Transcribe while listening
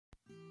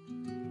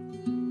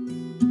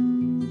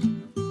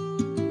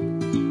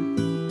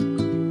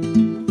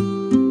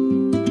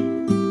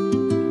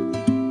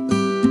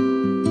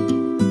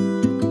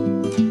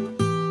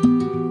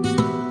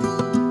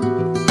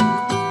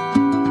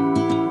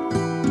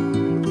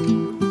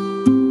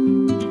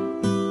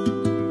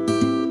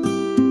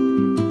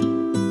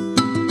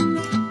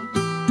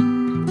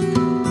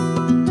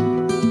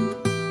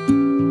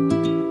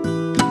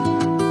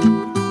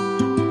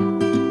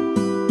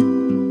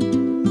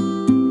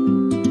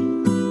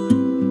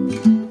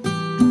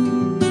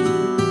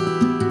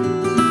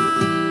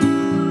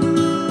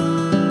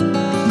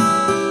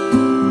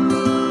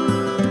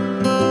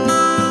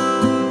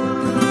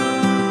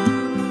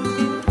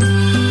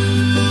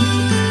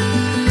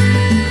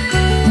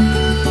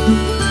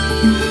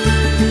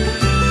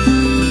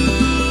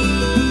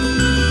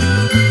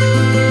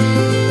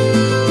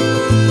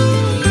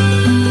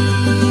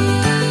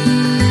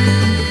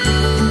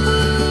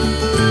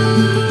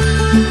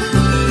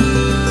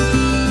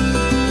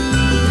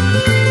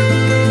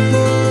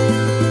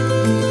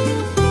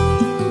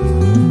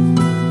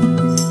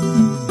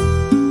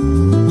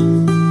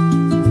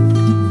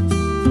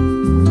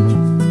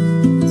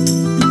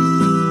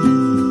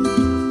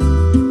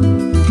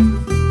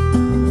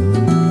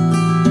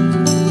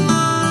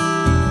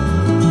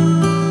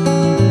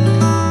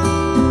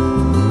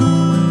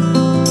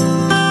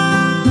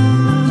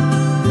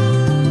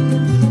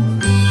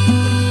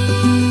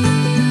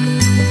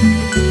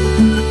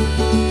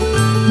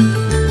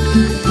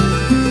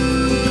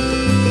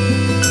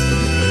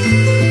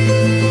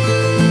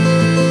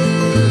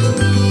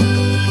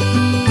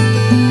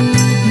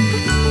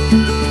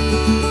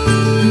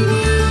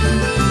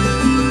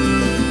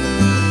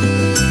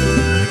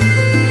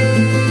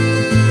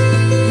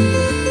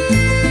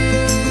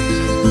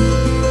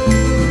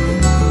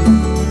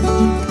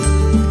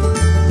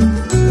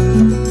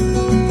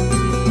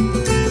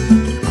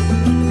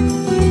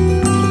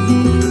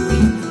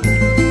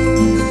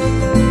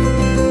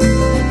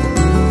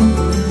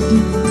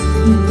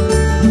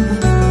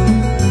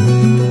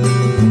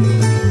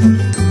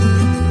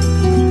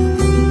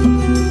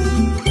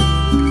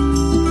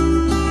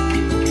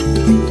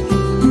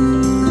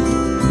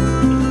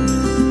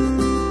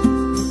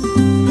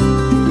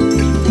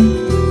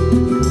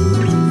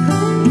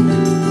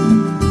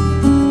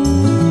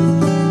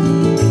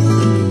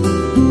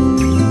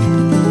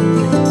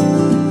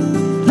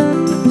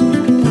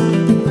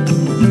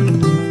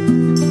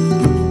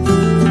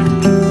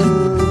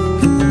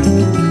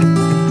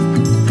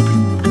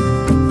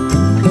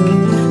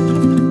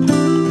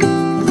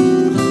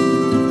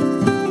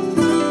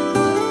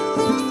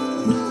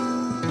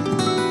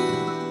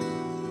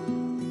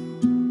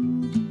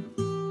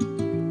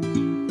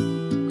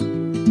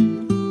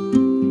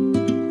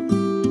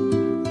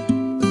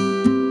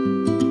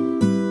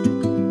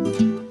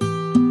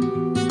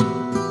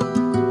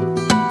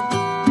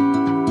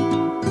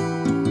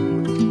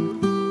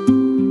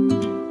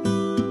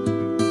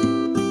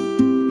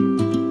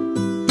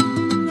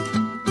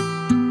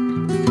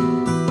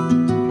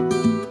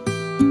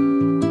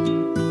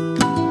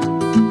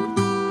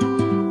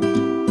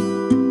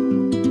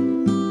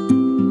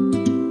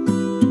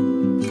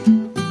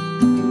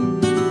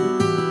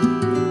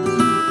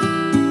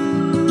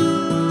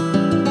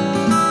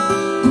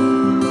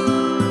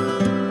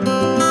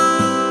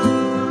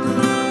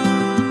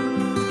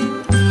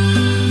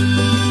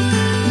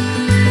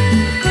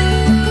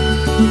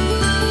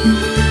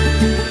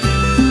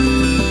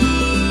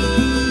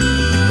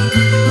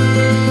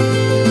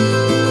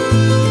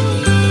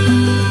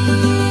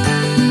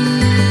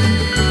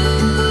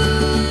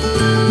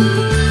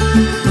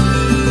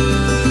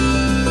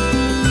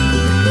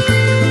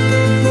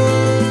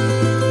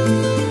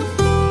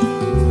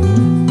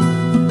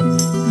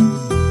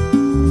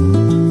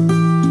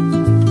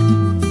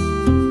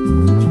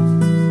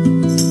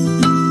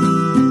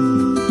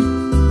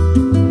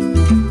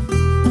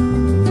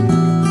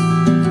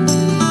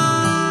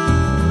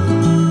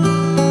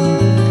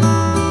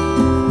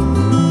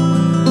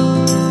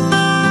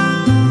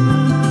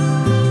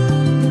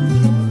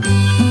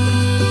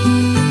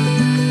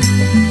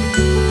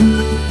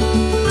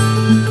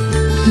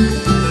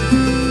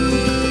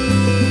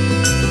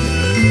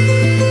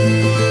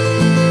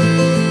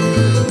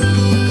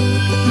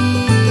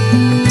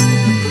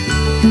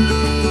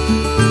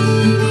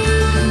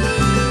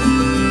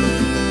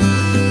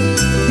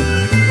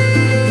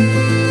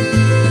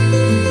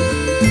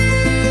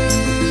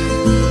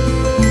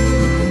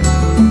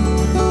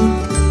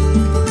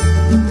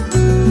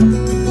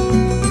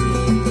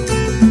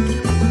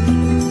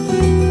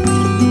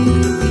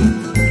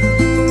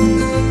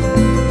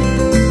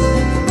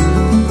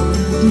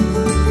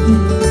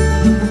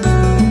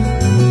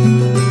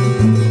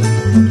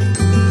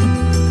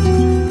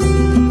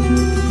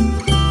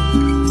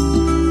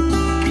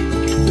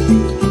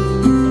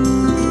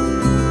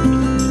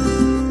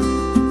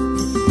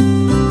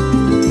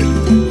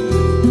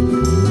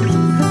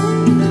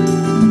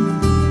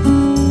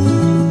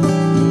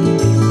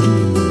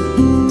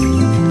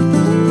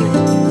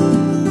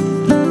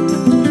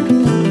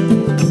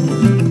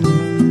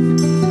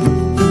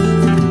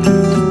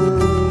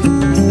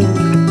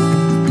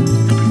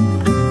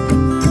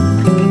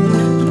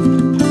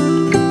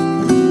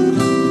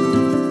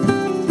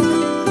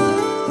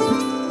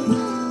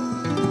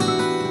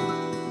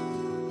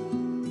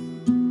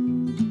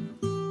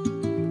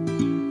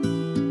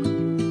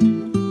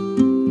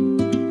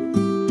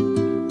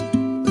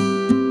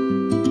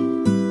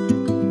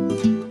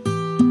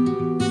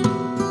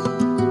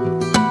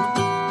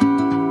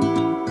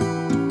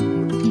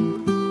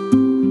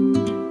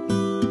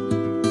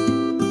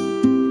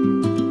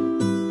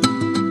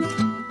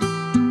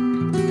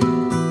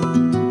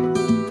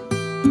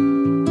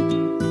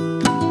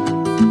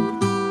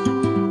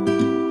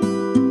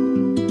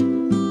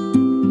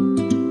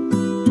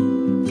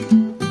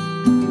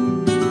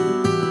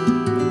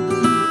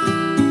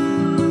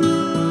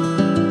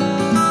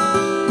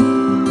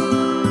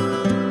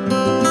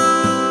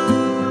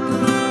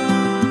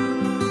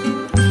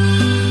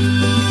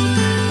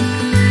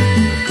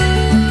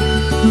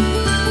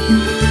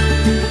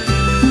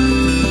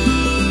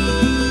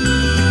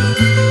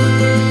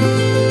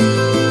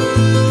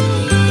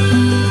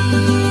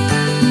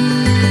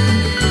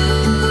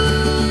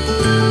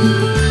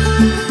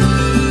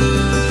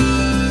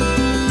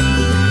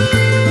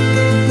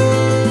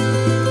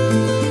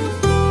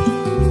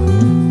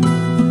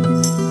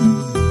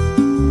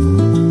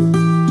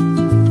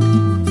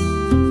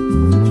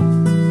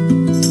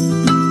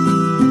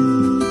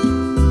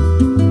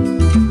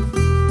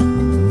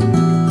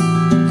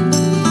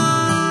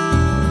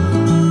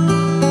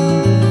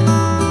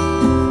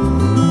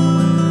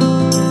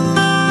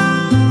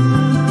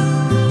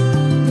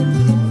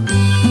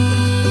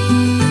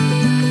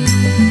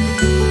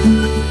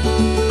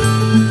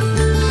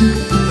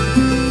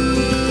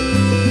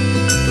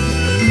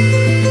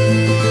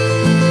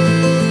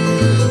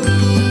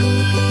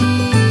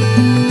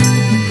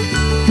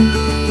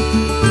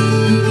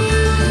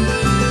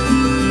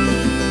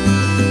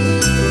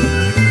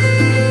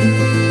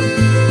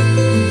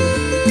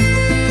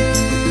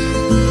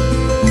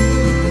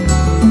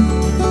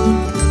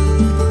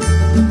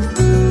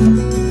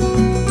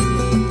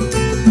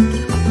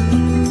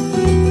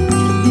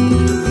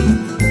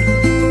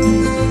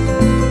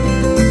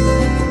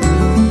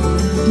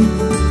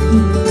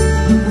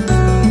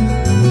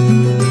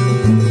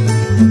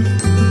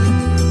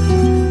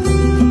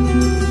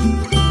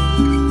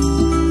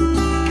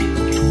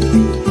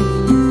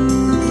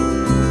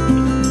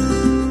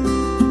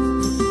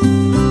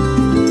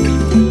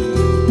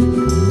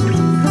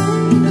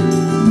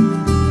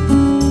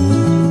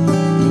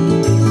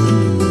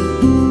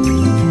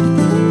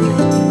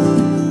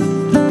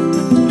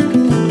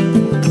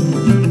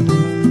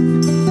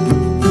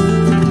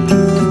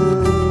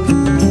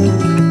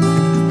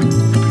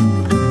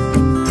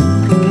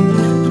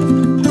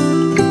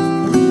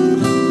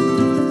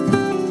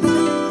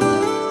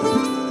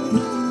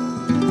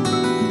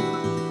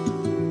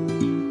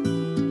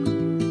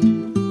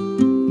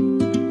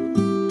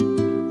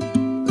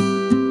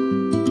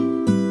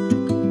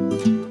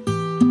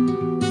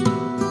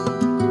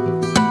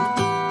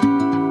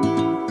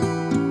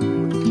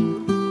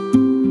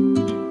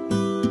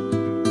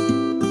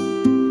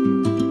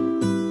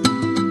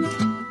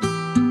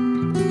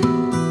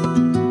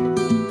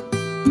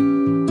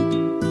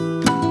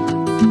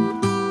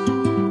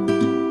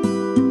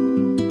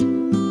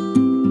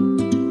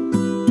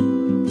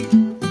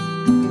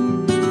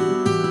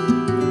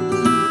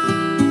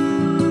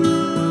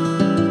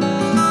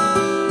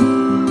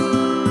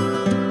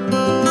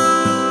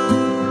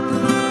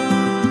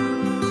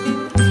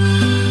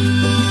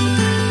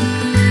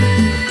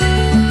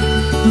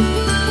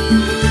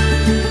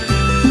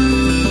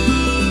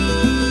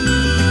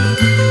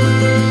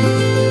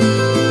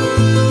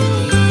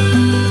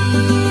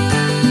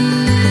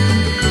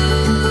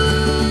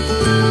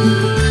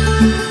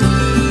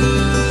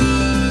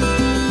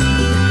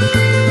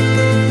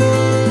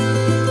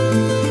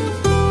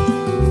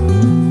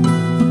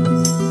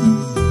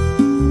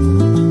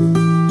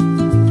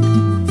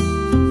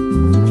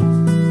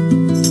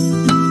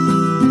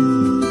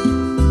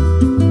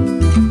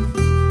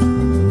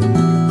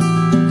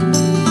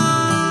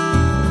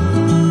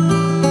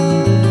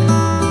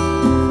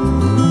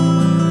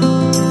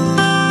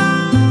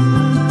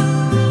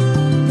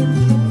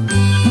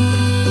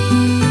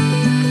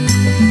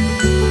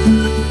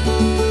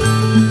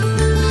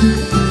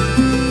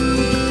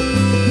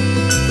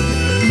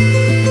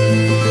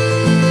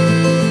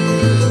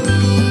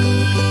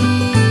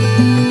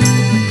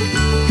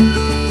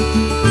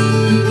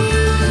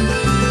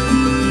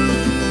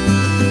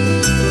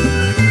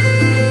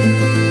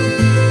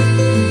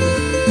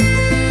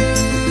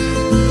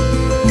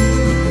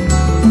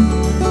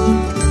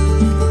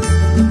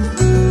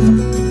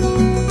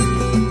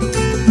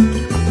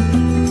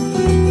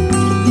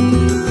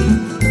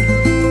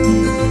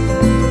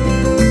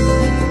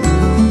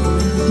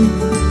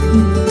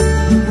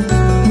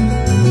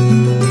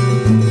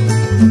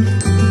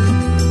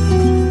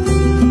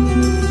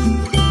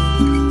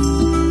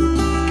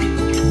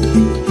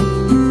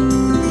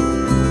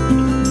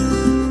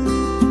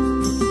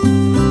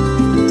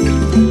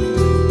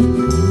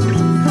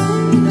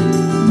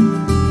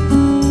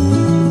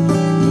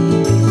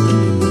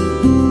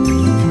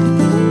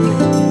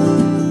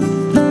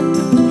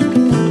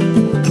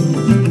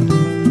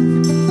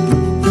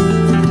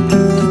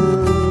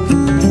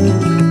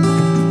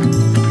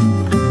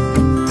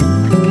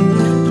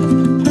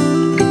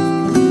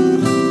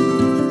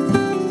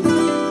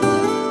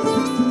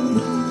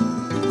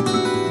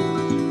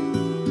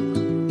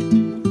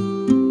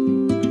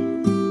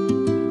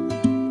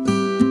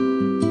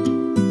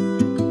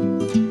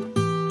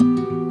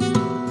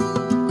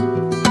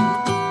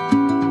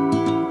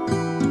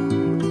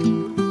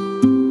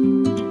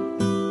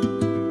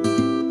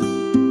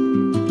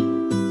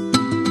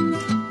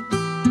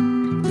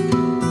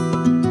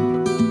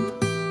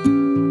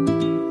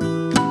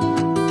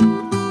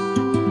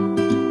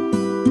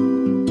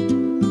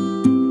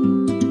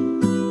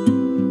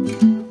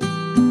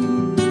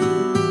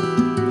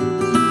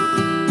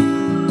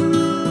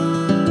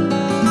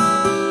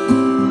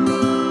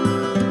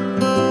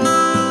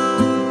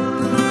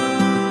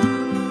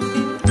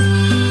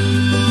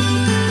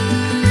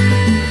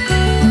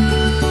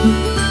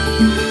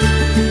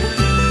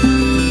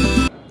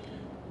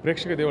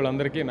ప్రేక్షక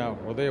దేవుళ్ళందరికీ నా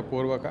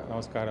హృదయపూర్వక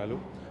నమస్కారాలు.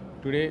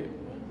 Today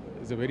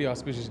is a very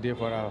auspicious day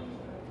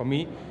for me,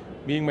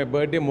 being my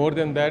birthday. More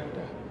than that,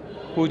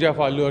 puja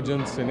for Allu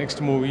Arjun's next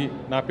movie,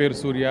 Naa Peru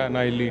Surya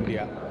Naa Illu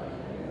India.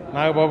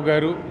 Nagababu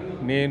గారు,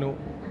 నేను,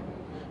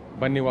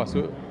 బన్నీ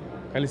వాసు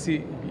కలిసి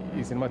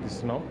ఈ సినిమా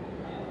తీస్తున్నాం.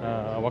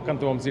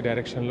 వక్కంత్ వంశీ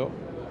డైరెక్షన్లో,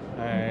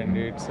 and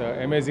it's an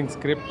amazing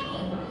script,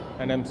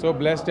 and I'm so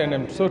blessed and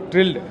I'm so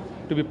thrilled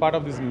to be part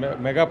of this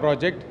mega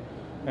project,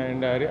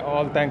 and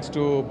all thanks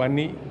to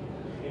Bunny.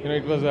 You know,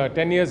 it was a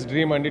 10 years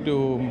dream and to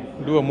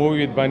do a movie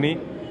with Bunny.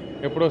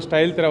 ఎప్పుడో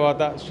స్టైల్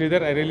తర్వాత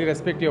Sridhar, I really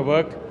respect your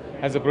work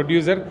as a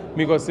producer.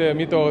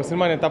 మీతో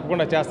సినిమా నేను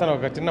తప్పకుండా చేస్తాను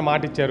ఒక చిన్న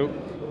మాట ఇచ్చారు.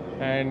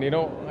 And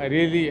I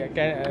really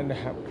can,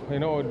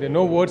 there are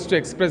no words to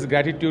express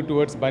gratitude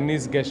towards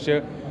Bunny's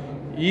gesture.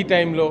 E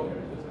time lo,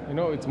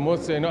 it's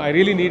most, I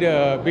really need a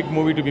big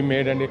movie to be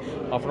made, and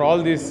after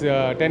all these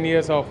 10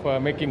 years of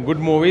making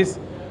good movies,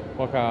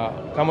 a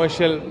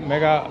commercial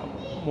mega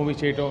movie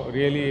cheto,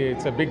 really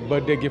it's a big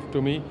birthday gift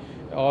to me.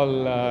 All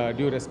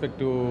due respect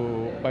to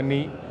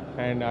Bunny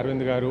and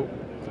Arvind garu.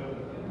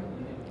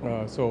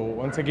 So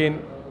once again,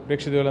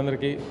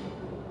 ప్రేక్షకులందరికీ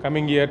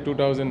coming year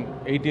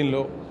 2018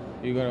 లో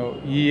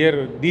ఈ ఇయర్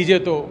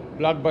డీజేతో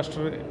block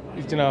buster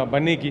ఇచ్చిన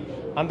బన్నీకి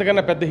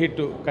అంతకన్నా పెద్ద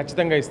హిట్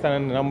ఖచ్చితంగా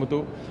ఇస్తానని నమ్ముతూ,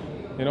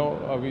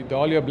 with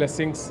all your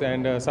blessings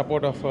and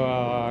support of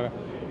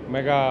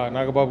mega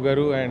Nagababu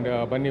గారు అండ్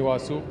Bunny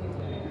Vasu,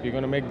 you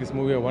gonna make this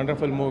movie a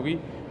wonderful movie.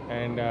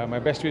 And my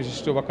best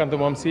wishes to వక్కంత్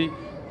Vamsi,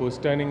 who's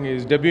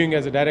debuting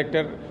as a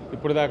director.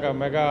 ఇప్పుడు దాకా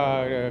మెగా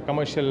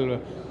కమర్షియల్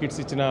హిట్స్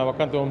ఇచ్చిన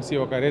వక్కంత్ వంశీ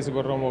ఒక రేసు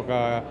గుర్రం, ఒక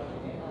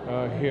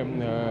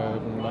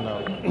మన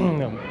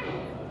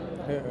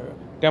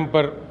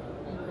టెంపర్,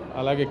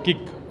 అలాగే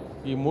కిక్,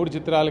 ఈ 3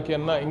 చిత్రాలకి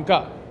అన్నా ఇంకా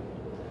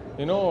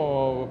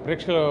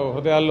ప్రేక్షకుల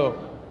హృదయాల్లో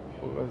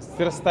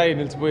స్థిరస్థాయి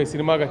నిలిచిపోయే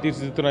సినిమాగా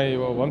తీర్చిదిద్దుతున్న ఈ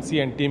వంశీ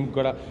అండ్ టీమ్కి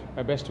కూడా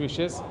మై బెస్ట్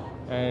విషెస్.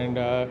 అండ్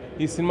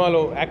ఈ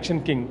సినిమాలో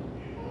యాక్షన్ కింగ్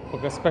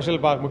ఒక స్పెషల్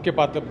ముఖ్య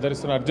పాత్ర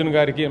ధరిస్తున్న అర్జున్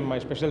గారికి మై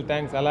స్పెషల్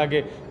థ్యాంక్స్.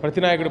 అలాగే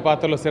ప్రతినాయకుడి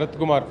పాత్రలో శరత్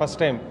కుమార్ ఫస్ట్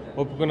టైం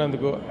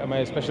ఒప్పుకున్నందుకు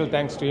my special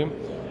thanks to him.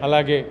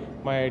 అలాగే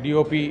మై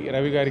డిఓపి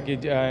రవి గారికి,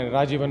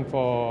 రాజీవన్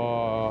ఫర్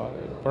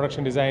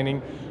ప్రొడక్షన్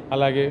డిజైనింగ్,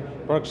 అలాగే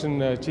ప్రొడక్షన్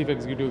చీఫ్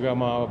ఎగ్జిక్యూటివ్గా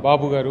మా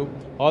బాబు గారు.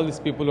 All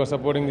this people are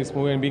supporting this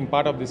movie and being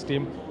part of this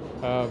team.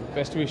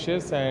 Best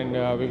wishes, and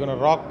we gonna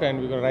rock and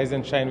we gonna rise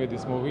and shine with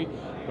this movie.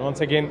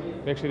 Once again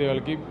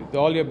ప్రేక్షకులకి with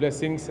all your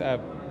blessings. I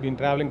been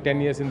travelling 10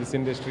 years in this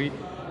industry.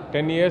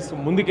 10 years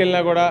ముందుకెళ్ళినా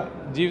కూడా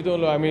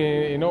జీవితంలో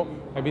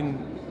I been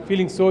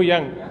feeling so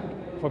young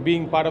for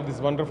being part of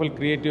this wonderful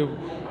creative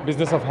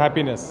business of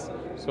happiness.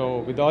 So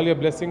with all your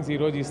blessings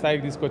ఈరోజు ఈ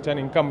స్థాయికి తీసుకొచ్చాను.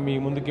 ఇంకా మీ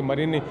ముందుకి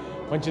మరిన్ని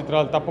మంచి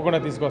చిత్రాలు తప్పకుండా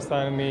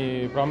తీసుకొస్తానని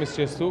ప్రామిస్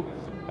చేస్తూ,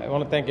 I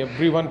want thank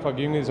everyone for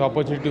giving this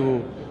opportunity to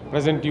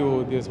present you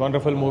this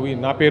wonderful movie,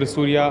 Naa Peru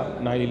Surya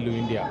Naa Illu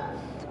India.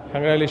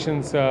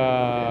 Congratulations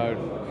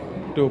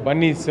to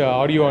Bunny's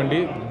audio and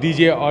DJ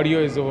audio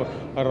is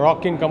a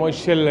rocking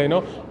commercial.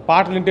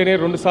 పాటలు వింటేనే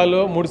 2 సార్లు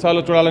 3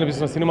 సార్లు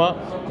చూడాలనిపిస్తున్న cinema.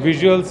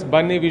 Visuals,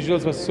 Bunny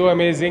visuals were so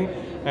amazing,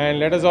 and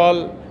let us all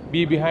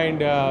be behind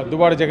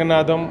Duvada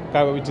Jagannatham,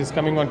 which is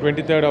coming on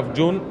 23rd of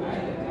June,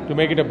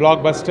 to make it a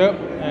blockbuster.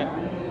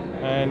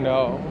 And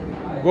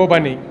go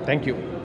Bunny. Thank you.